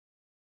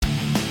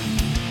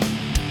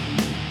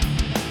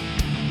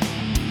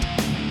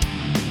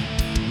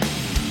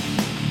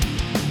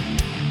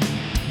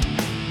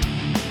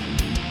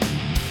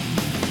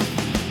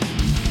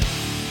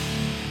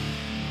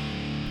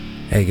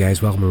Hey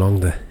guys, welcome along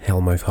the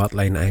Hellmouth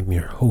Hotline. I'm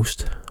your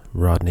host,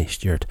 Rodney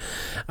Stewart,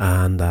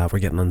 and we're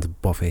getting into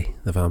Buffy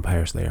the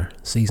Vampire Slayer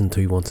Season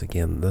 2 once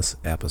again. This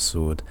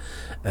episode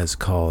is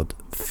called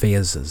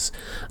Phases.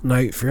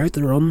 Now, throughout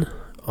the run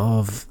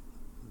of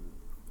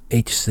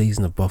each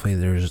season of Buffy,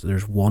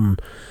 there's one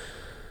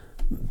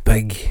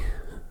big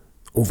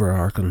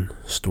overarching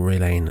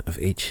storyline of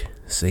each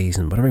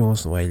season, but every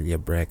once in a while you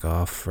break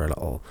off for a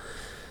little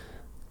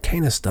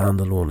kind of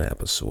standalone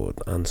episode,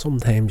 and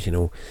sometimes,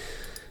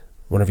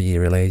 whenever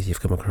you realise you've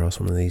come across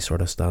one of these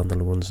sort of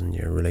standalones and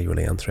you're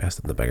really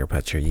interested in the bigger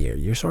picture,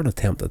 you're sort of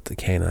tempted to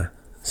kind of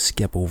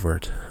skip over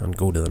it and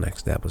go to the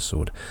next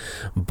episode.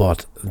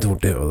 But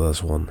don't do it with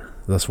this one.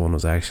 This one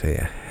was actually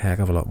a heck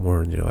of a lot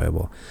more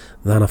enjoyable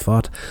than I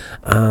thought.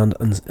 And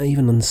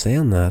even in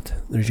saying that,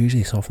 there's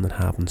usually something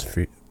that happens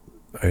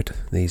throughout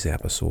these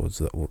episodes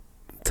that will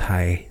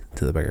tie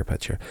to the bigger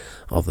picture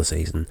of the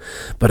season.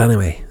 But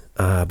anyway,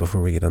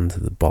 before we get into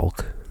the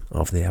bulk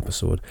of the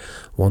episode,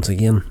 once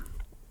again,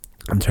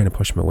 I'm trying to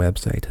push my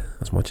website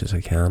as much as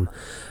I can,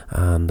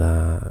 and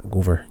go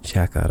over,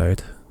 check that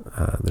out.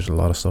 There's a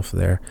lot of stuff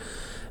there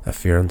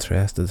if you're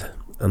interested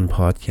in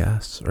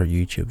podcasts or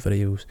YouTube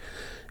videos,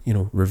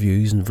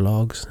 reviews and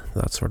vlogs,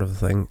 that sort of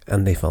thing.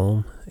 Indie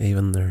film,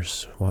 even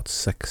there's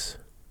 6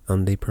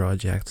 indie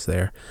projects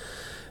there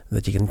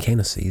that you can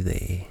kind of see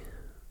the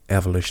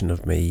evolution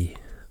of me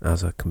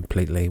as a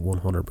completely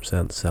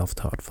 100%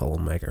 self-taught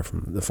filmmaker.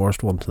 From the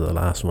first one to the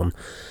last one,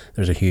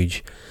 there's a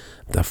huge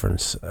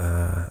difference,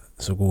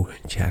 so go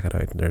check it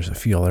out. There's a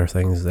few other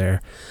things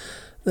there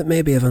that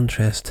may be of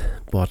interest,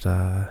 but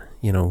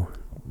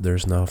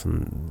there's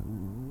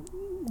nothing,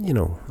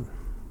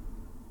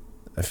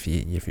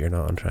 if you're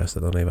not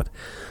interested in it, but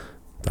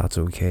that's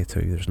okay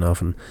too. There's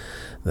nothing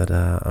that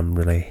I'm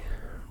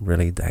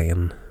really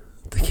dying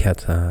to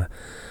get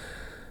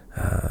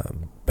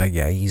big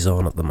eyes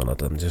on at the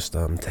minute. I'm just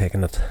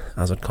taking it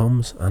as it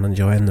comes and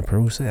enjoying the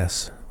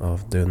process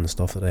of doing the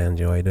stuff that I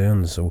enjoy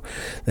doing. So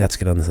let's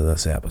get into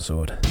this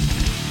episode.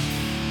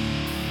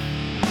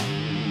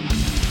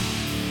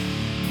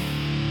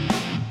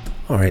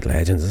 Alright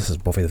legends, this is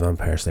Buffy the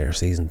Vampire Slayer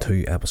Season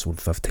 2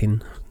 Episode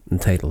 15,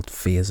 entitled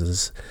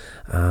Phases,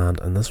 and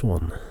in this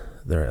one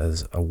there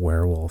is a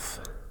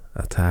werewolf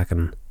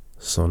attacking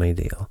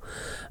Sunnydale,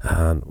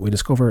 and we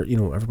discover,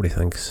 everybody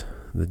thinks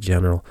the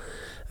general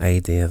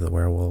idea of the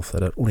werewolf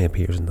that it only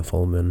appears in the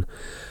full moon,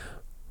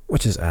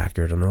 which is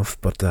accurate enough,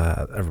 but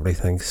everybody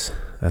thinks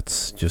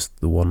it's just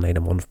the one night a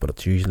month, but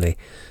it's usually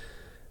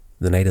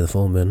the night of the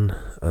full moon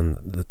and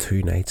the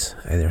 2 nights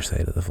either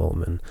side of the full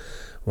moon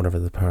whenever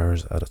the power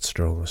is at its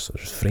strongest. So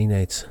there's 3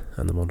 nights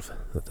in the month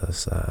that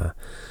this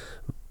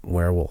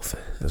werewolf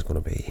is going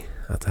to be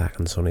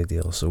attacking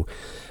Sunnydale. So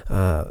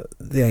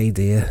the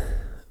idea,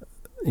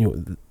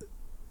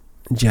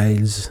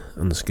 Giles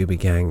and the Scooby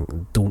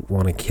Gang don't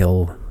want to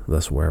kill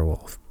this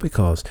werewolf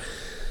because,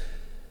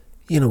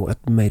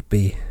 it might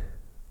be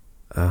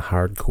a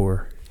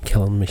hardcore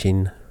killing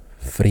machine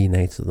 3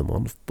 nights of the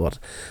month, but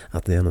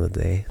at the end of the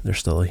day, they're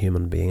still a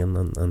human being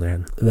and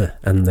they're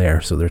in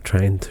there, so they're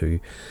trying to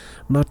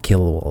not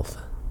kill the wolf,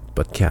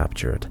 but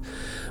capture it.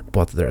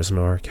 But there's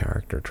another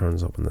character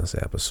turns up in this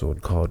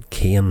episode called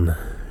Kane,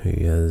 who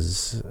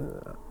is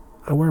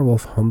a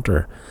werewolf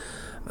hunter,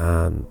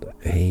 and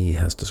he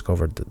has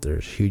discovered that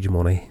there's huge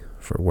money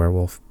for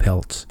werewolf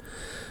pelts,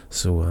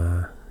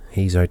 so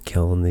he's out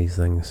killing these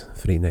things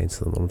 3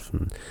 nights of the month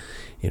and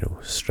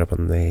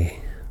stripping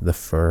the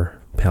fur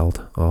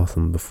pelt off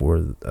them before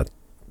it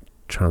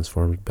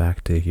transforms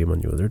back to a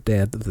human. They're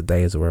dead. If they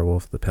die as a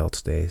werewolf, the pelt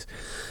stays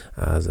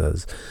as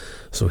is.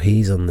 So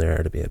he's in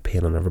there to be a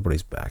pain on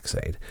everybody's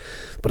backside.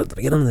 But at the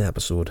beginning of the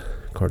episode,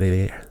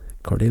 Cordelia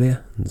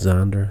and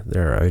Xander,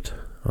 they're out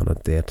on a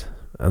date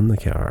in the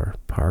car,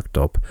 parked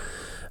up,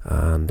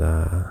 and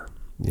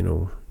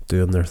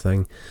doing their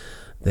thing.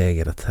 They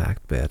get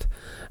attacked by it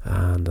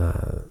and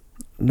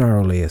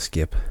narrowly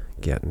escape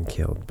getting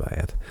killed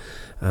by it.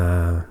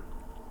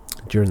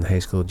 During the high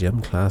school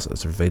gym class,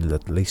 it's revealed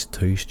that at least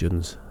 2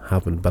 students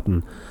have been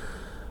bitten.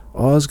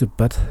 Oz got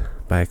bit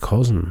by a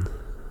cousin,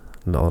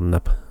 little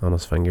nip on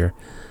his finger,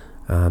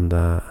 and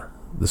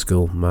the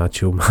school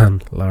macho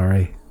man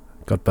Larry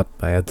got bit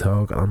by a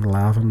dog. I'm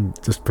laughing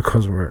just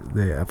because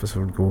the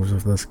episode goes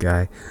with this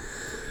guy.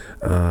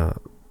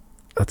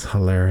 It's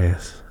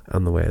hilarious,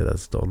 and the way that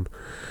it's done.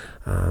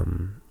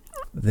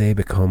 They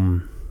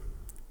become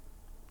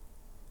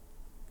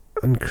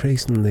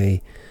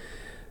increasingly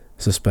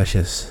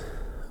suspicious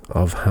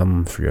of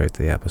him throughout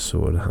the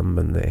episode, him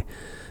being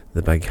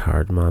the big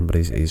hard man, but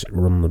he's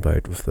running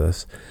about with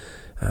this,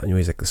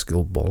 he's like the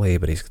school bully,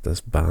 but he's got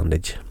this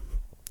bandage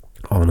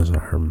on his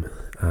arm,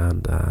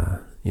 and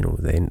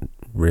they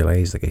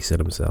realise, like he said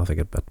himself, he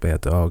got bit by a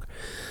dog,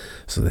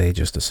 so they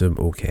just assume,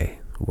 okay,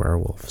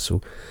 werewolf.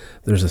 So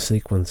there's a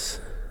sequence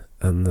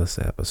in this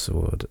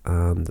episode,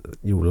 and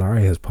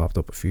Larry has popped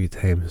up a few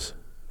times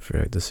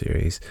throughout the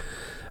series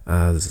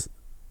as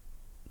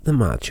the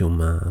macho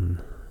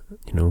man.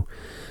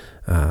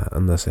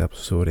 In this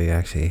episode he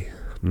actually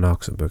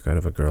knocks a book out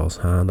of a girl's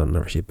hand, and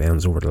whenever she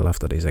bends over to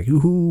lift it, he's like,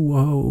 ooh,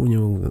 whoa,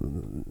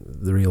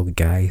 the real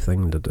guy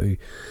thing to do.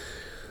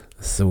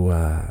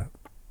 So,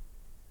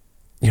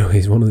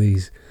 he's one of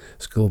these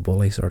school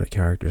bully sort of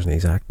characters, and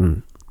he's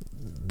acting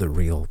the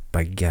real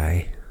big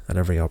guy at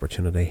every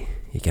opportunity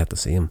you get to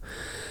see him.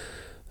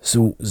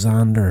 So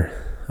Xander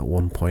at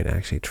one point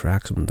actually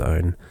tracks him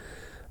down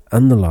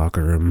in the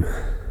locker room.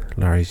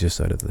 Larry's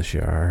just out of the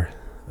shower,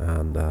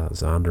 and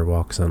Xander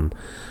walks in,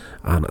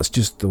 and it's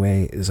just the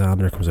way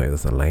Xander comes out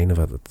with the line of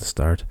it at the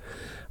start.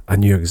 I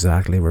knew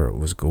exactly where it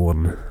was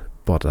going,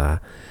 but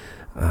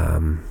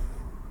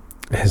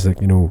it's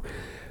like,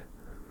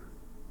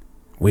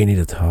 we need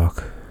to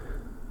talk.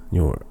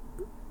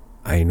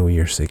 I know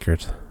your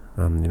secret,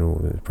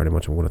 and pretty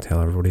much I'm going to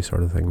tell everybody,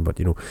 sort of thing. But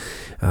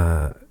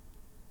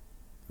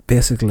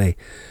basically,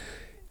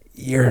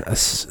 you're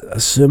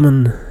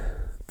assuming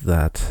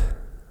that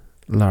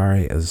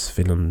Larry is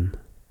feeling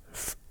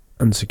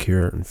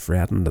insecure and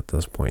threatened at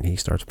this point. He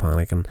starts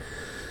panicking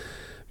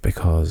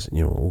because,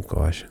 oh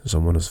gosh,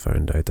 someone has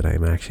found out that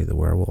I'm actually the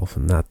werewolf,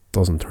 and that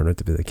doesn't turn out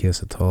to be the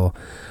case at all.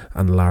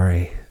 And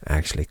Larry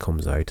actually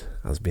comes out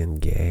as being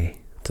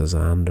gay to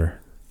Xander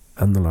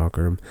in the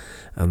locker room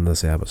in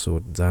this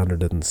episode. Xander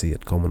didn't see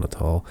it coming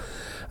at all,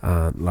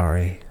 and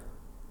Larry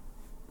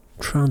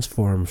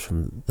transforms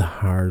from the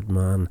hard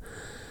man,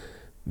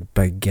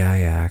 big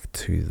guy act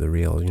to the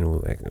real,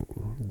 like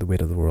the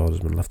weight of the world has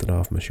been lifted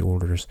off my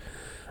shoulders,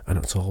 and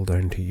it's all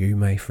down to you,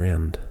 my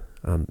friend.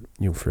 And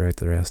throughout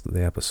the rest of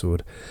the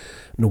episode,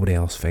 nobody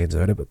else finds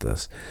out about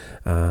this,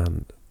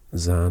 and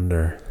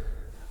Xander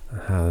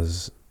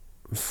has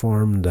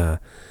formed a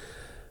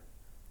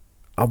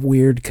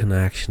weird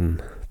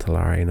connection to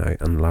Larry now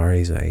in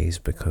Larry's eyes,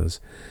 because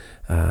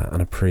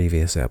in a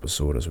previous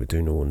episode, as we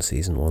do know in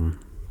season 1,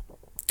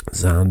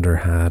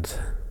 Xander had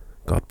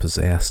got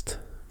possessed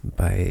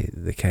by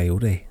the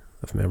coyote,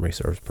 if memory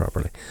serves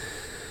properly.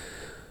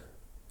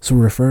 So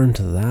referring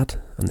to that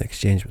and the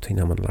exchange between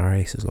him and Larry,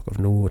 he says, look,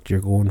 I know what you're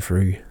going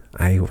through,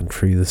 I went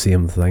through the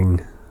same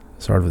thing,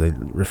 sort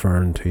of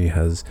referring to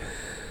his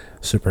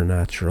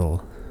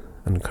supernatural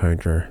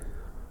encounter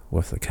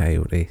with the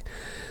coyote.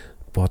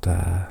 But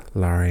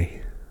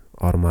Larry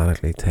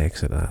automatically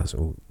takes it as,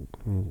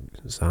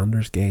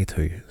 Xander's gay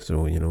too,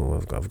 so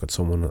I've got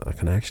someone, a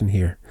connection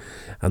here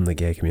in the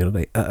gay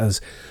community. It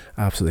is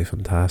absolutely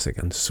fantastic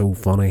and so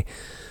funny,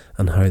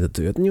 and how they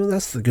do it. And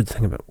that's the good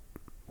thing about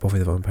Buffy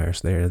the Vampire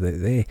Slayer.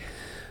 They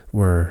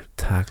were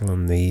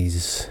tackling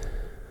these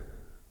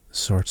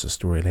sorts of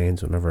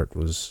storylines whenever it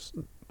was,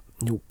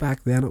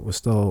 back then it was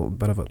still a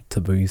bit of a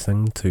taboo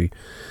thing to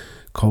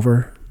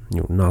cover.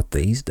 Not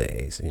these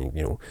days.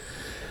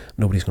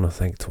 Nobody's going to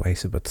think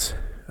twice about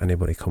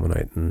anybody coming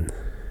out and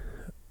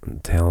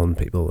telling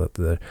people that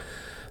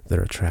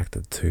they're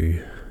attracted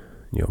to,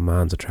 a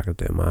man's attracted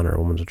to a man or a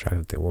woman's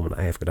attracted to a woman.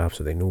 I've got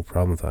absolutely no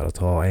problem with that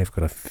at all. I've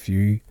got a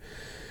few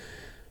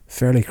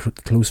fairly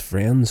close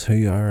friends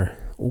who are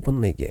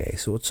openly gay,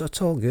 so it's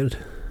all good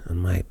in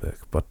my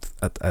book. But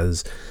it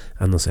is,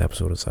 in this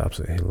episode, it's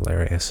absolutely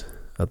hilarious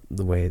at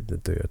the way they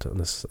do it, and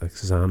it's like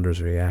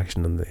Xander's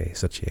reaction in the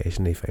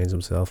situation he finds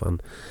himself in.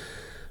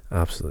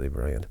 Absolutely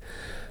brilliant.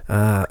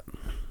 The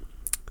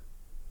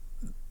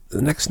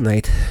next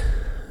night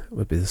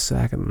would be the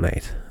second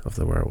night of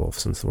the werewolf,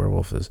 since the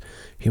werewolf is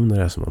humanly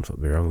less than 1 foot, it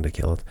would be wrong to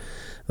kill it.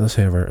 This,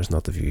 however, is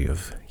not the view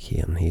of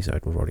Kane. He's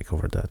out, we've already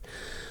covered that.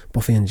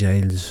 Buffy and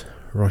Giles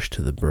rush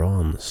to the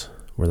Bronze,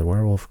 where the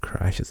werewolf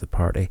crashes the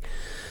party,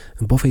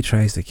 and Buffy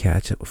tries to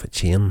catch it with a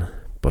chain,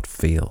 but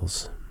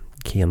fails.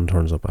 Kane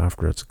turns up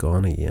after it's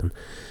gone again,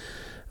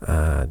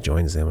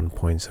 joins them and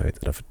points out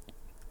that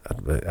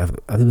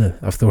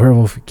if the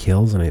werewolf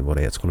kills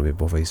anybody, it's going to be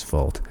Buffy's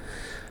fault.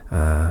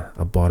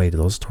 A body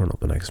does turn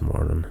up the next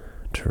morning.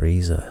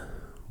 Teresa,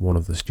 one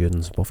of the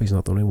students, Buffy's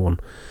not the only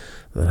one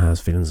that has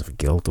feelings of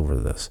guilt over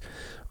this.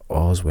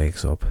 Oz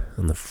wakes up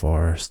in the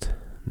forest,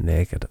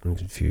 naked and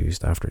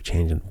confused after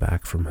changing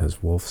back from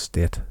his wolf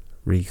state,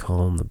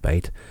 recalling the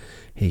bite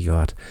he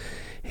got.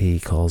 He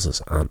calls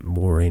his Aunt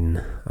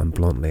Maureen and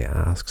bluntly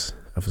asks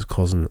if his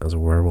cousin is a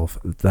werewolf.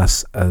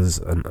 This is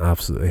an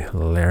absolutely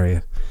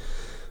hilarious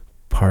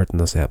part in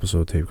this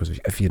episode too, because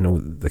if you know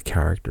the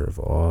character of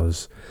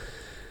Oz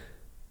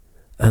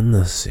in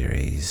this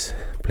series,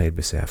 played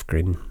by Seth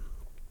Green,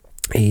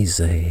 he's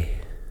the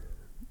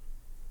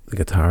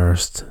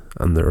guitarist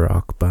in the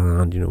rock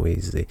band.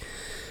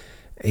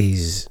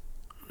 He's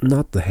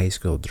not the high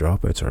school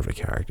dropout sort of a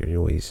character.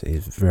 He's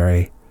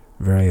very,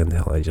 very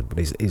intelligent, but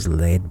he's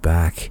laid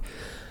back,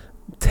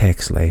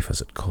 takes life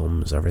as it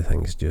comes.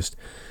 Everything's just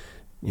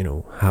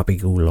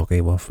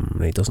happy-go-lucky with him,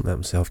 and he doesn't let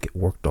himself get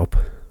worked up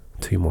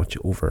too much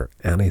over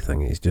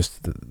anything. He's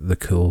just the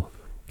cool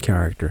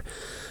character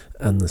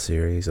in the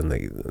series, and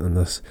in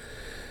this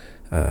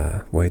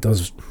he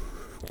does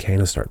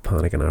kind of start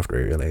panicking after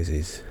he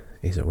realises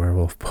he's a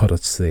werewolf. But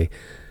it's the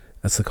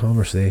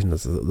conversation,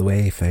 it's the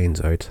way he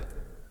finds out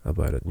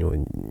about it.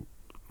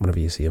 Whenever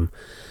you see him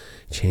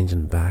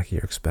changing back,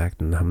 you're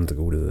expecting him to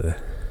go to the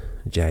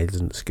Giles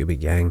and the Scooby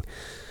gang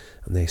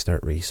and they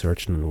start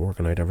researching and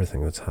working out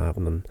everything that's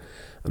happening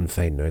and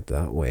finding out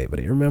that way. But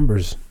he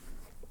remembers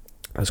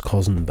his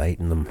cousin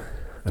biting him,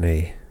 and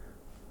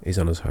he's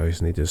in his house,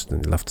 and he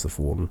lifts the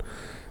phone and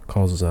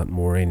calls his Aunt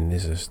Maureen, and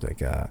he's just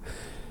like,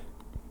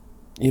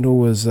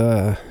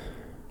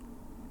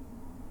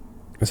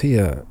 is he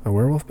a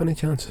werewolf by any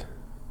chance?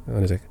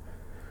 And he's like,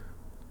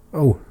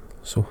 oh,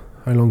 so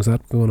how long's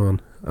that going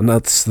on? And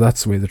that's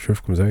the way the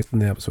truth comes out in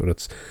the episode.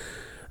 It's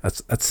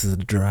the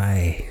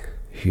dry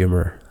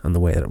humour and the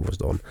way that it was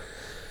done.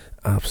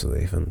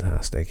 Absolutely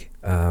fantastic.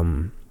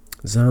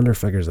 Xander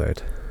figures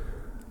out,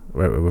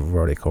 we've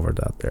already covered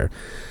that there,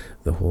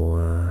 the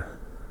whole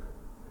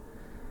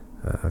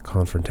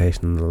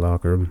confrontation in the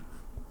locker room,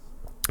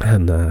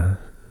 and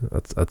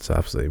that's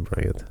absolutely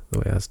brilliant the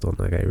way that's done.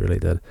 Like, I really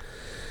did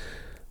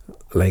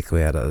like the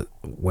way it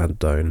went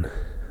down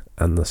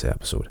in this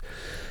episode.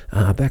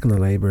 Back in the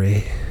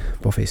library,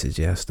 Buffy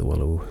suggests to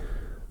Willow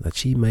that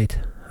she might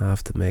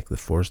have to make the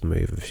first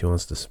move if she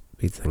wants to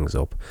speed things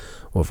up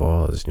with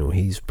Oz.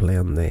 He's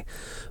playing the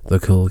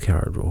cool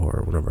card with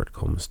her whenever it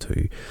comes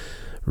to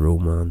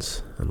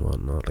romance and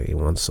whatnot. Like, he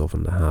wants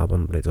something to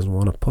happen, but he doesn't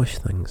want to push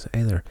things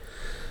either.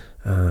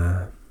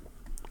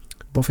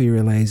 Buffy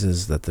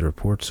realises that the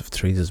reports of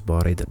Teresa's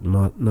body did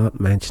not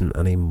mention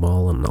any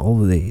Mullen. All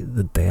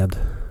the dead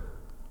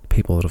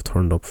people that have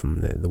turned up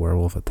from the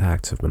werewolf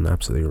attacks have been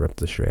absolutely ripped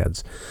to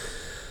shreds,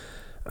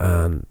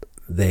 and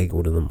they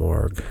go to the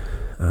morgue,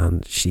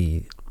 and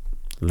she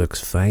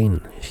looks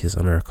fine. She's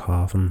in her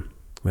coffin.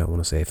 Well, I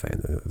want to say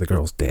fine, the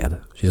girl's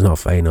dead. She's not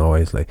fine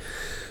obviously,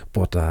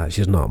 but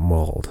she's not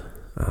mauled,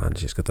 and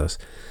she's got this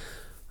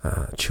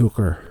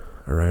choker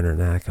around her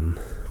neck, and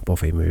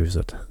Buffy moves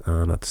it,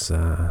 and it's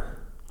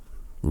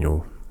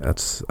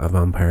it's a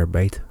vampire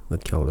bite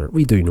that killed her.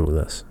 We do know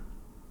this,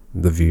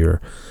 the viewer.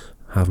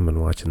 Haven't been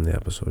watching the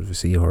episode. We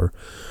see her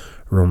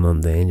run on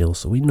the angel,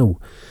 so we know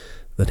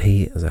that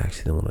he is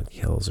actually the one that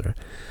kills her.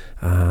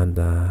 And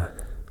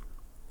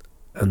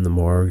in the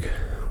morgue,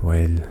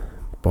 while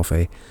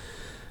Buffy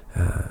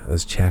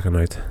is checking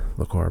out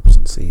the corpse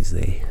and sees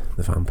the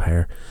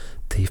vampire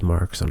teeth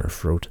marks on her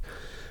throat,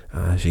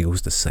 she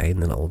goes to sign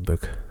the little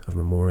book of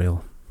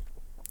memorial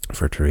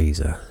for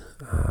Teresa,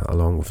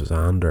 along with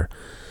Xander.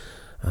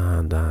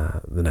 And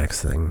the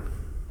next thing,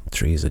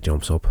 Teresa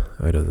jumps up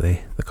out of the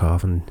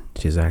coffin.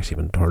 She's actually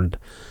been turned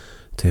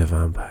to a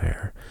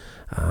vampire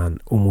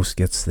and almost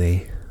gets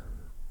the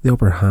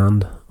upper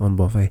hand on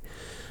Buffy.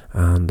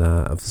 And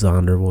if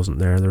Xander wasn't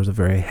there's a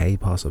very high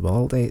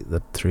possibility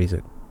that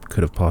Teresa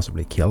could have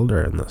possibly killed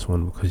her in this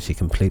one, because she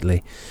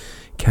completely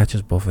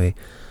catches Buffy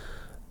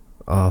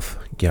off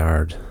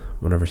guard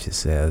whenever she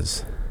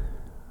says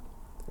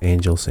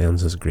Angel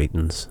sends his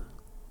greetings,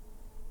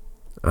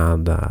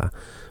 and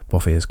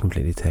Buffy is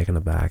completely taken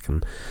aback,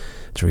 and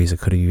Teresa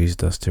could have used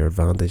this to her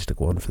advantage to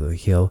go on for the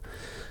kill,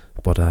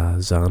 but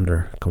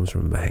Xander comes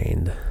from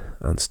behind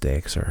and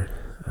stakes her,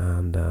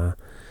 and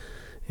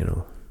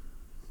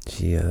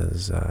she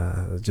is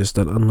just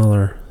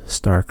another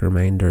stark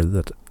reminder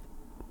that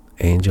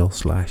Angel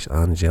 /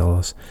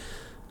 Angelus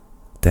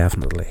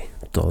definitely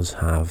does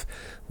have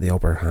the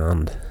upper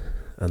hand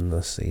in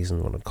this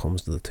season when it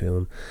comes to the two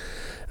of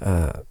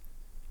them.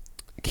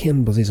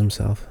 Cain busies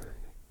himself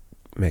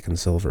making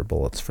silver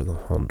bullets for the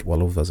hunt.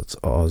 Willow visits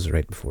Oz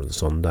right before the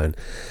sundown.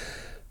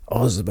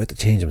 Oz is about to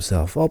chain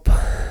himself up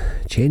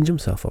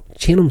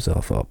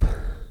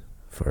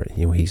for,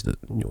 he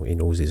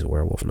knows he's a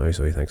werewolf now,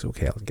 so he thinks,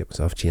 okay, I'll get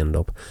myself chained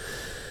up,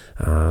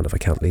 and if I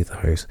can't leave the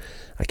house,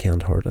 I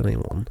can't hurt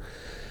anyone.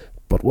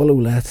 But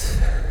Willow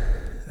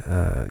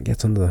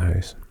gets into the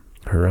house.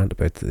 Her rant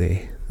about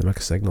the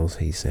mixed signals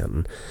he's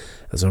sending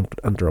is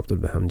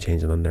interrupted by him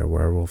changing into a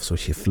werewolf, so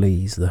she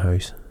flees the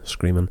house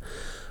screaming.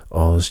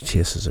 Oz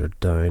chases her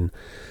down.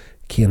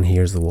 Cain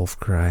hears the wolf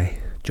cry,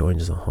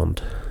 joins the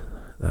hunt.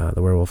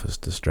 The werewolf is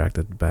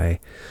distracted by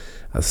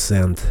a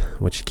scent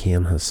which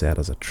Cain has set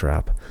as a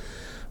trap.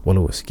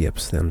 Willow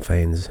escapes, then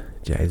finds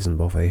Giles and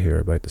Buffy, who are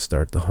about to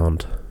start the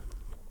hunt,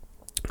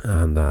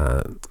 and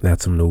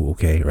lets them know,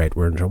 okay, right,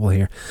 we're in trouble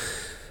here.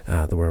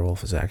 The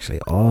werewolf is actually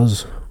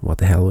Oz. What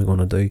the hell are we going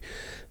to do?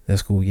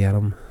 Let's go get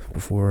him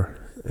before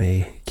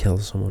he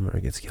kills someone or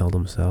gets killed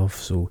himself.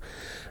 So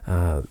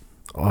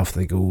off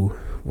they go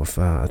with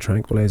a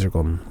tranquilizer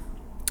gun,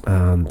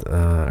 and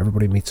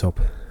everybody meets up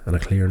in a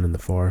clearing in the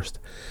forest.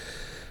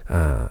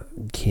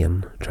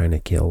 Cain trying to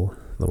kill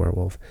the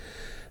werewolf,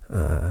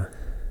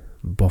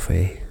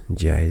 Buffy,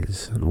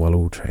 Giles and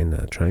Willow trying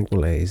to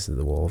tranquilize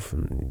the wolf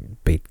and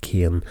beat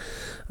Cain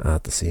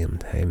at the same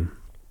time.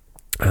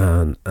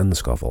 And in the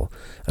scuffle,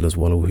 it is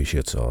Willow who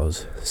shoots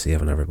Oz,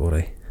 saving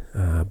everybody.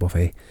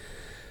 Buffy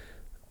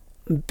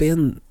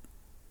being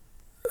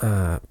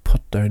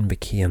put down by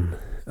Cain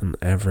in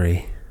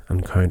every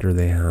encounter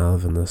they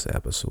have in this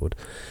episode.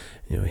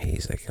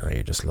 He's like, oh,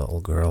 you're just a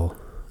little girl,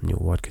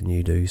 what can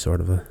you do, sort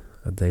of a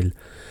deal.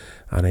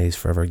 And he's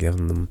forever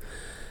giving them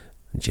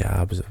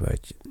jabs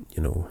about,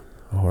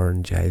 her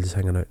and Giles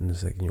hanging out, and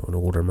it's like, an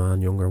older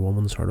man, younger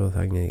woman sort of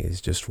thing.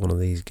 He's just one of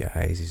these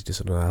guys, he's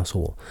just an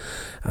asshole.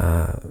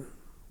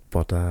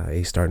 but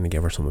he's starting to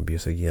give her some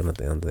abuse again at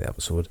the end of the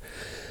episode.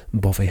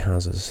 Buffy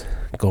has his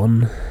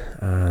gun,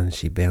 and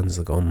she bends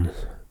the gun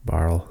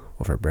barrel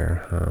with her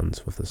bare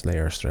hands with this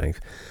layer of strength,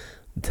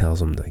 and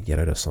tells him to get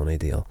out of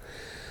Sunnydale.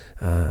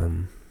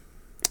 And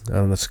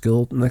at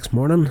school next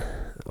morning,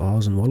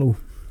 Oz and Willow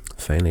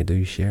finally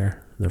do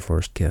share their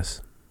first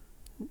kiss.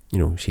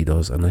 She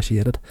does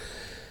initiate it.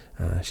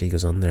 She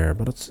goes on there,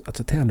 but it's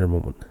a tender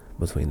moment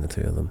between the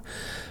two of them.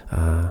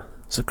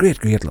 It's a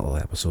great little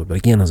episode. But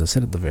again, as I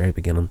said at the very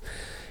beginning,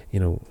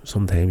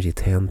 sometimes you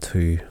tend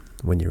to,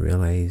 when you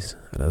realise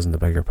it isn't a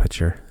bigger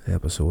picture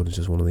episode, it's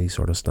just one of these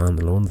sort of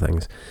standalone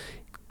things,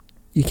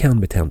 you can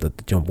be tempted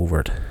to jump over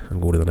it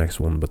and go to the next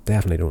one, but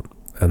definitely don't.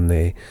 And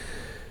the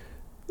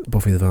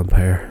Buffy the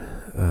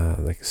Vampire,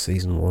 like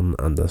season 1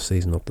 and the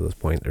season up to this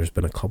point, there's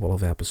been a couple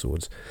of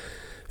episodes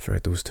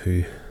throughout those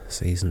 2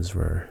 seasons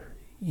where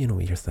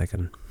you're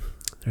thinking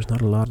there's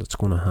not a lot that's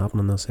going to happen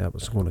in this episode.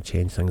 It's going to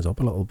change things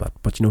up a little bit,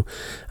 but in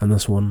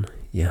this one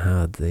you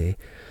had the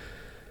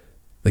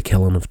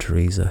killing of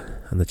Teresa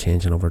and the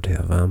changing over to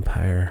a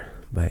vampire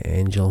by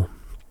Angel.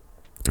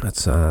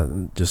 It's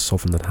just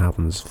something that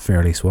happens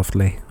fairly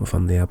swiftly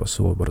within the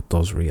episode, but it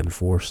does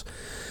reinforce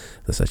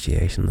the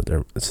situation that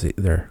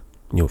they're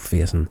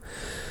facing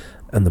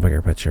in the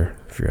bigger picture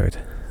throughout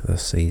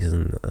this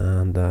season.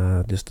 And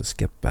just to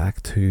skip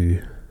back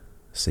to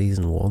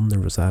season 1, there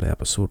was that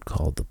episode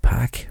called The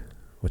Pack,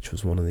 which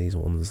was one of these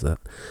ones that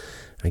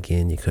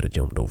again you could have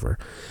jumped over,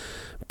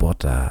 but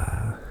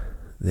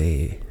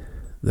the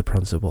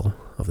principal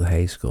of the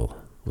high school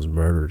was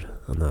murdered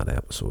in that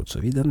episode. So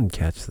if you didn't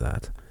catch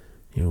that,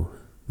 the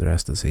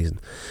rest of the season,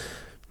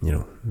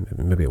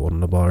 maybe it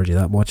wouldn't have bothered you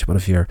that much. But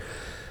if you're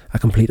a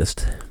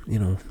completist,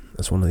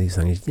 it's one of these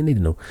things you need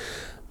to know.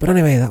 But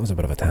anyway, that was a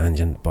bit of a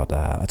tangent, but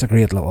it's a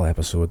great little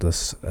episode.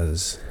 This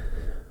is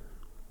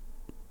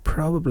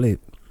probably,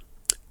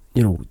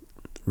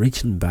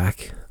 reaching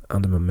back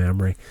into my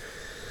memory.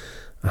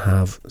 I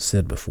have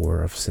said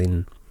before, I've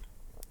seen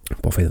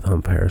Buffy the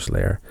Vampire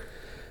Slayer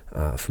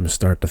from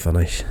start to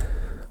finish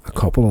a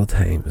couple of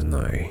times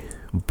now,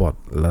 but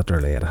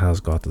literally it has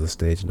got to the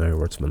stage now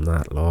where it's been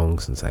that long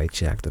since I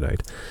checked it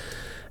out.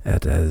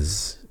 It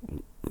is,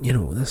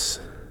 this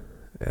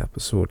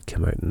episode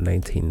came out in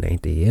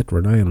 1998.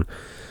 We're now in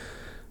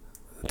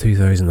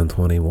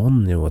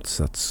 2021.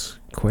 That's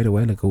quite a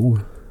while ago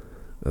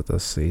that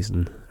this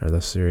season or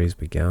this series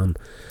began.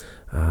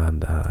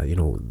 And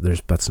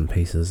there's bits and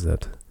pieces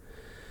that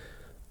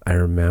I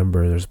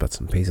remember, there's bits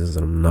and pieces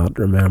that I'm not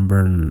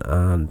remembering,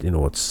 and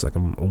it's like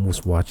I'm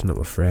almost watching it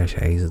with fresh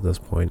eyes at this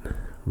point.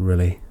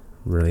 Really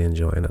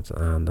enjoying it.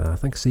 And I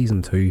think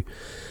season 2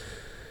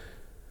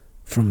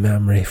 from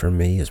memory for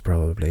me is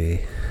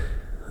probably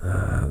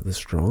the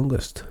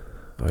strongest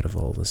out of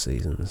all the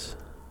seasons,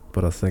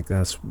 but I think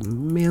that's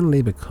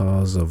mainly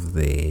because of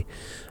the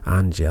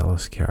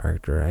Angelus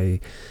character.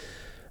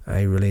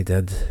 I really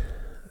did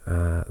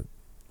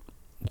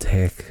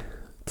take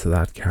to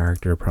that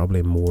character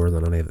probably more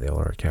than any of the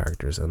other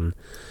characters in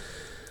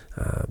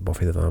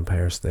Buffy the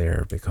Vampire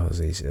Slayer, because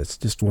it's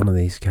just one of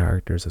these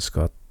characters that's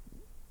got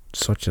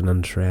such an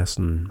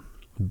interesting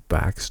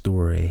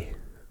backstory,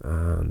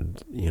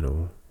 and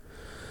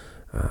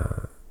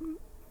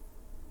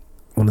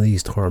one of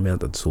these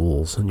tormented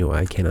souls. And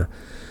I kind of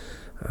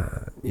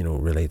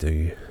really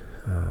do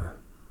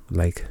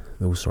like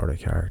those sort of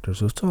characters,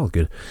 so it's all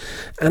good.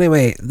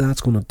 Anyway,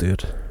 that's going to do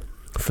it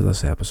for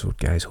this episode,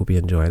 guys. Hope you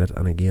enjoyed it.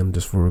 And again,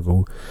 just before we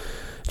go,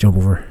 jump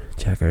over,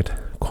 check out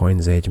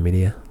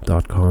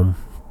coinsagemedia.com.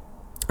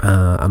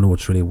 I know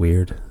it's really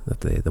weird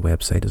that the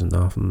website isn't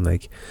often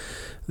like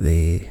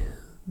the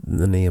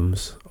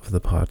names of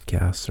the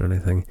podcasts or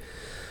anything.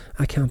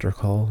 I can't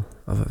recall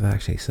if I've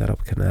actually set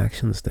up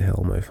connections to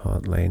Hellmouth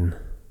Hotline,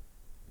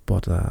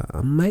 but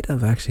I might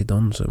have actually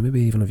done so.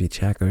 Maybe even if you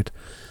check out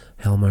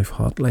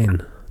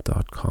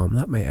hellmouthhotline.com,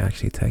 that might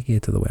actually take you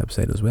to the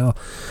website as well.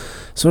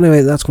 So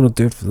anyway, that's going to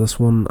do it for this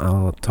one.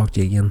 I'll talk to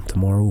you again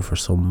tomorrow for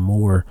some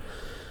more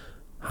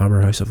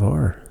Hammer House of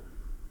Horror.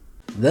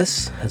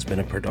 This has been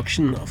a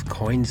production of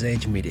Coins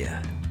Age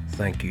Media.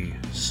 Thank you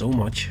so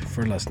much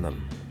for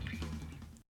listening.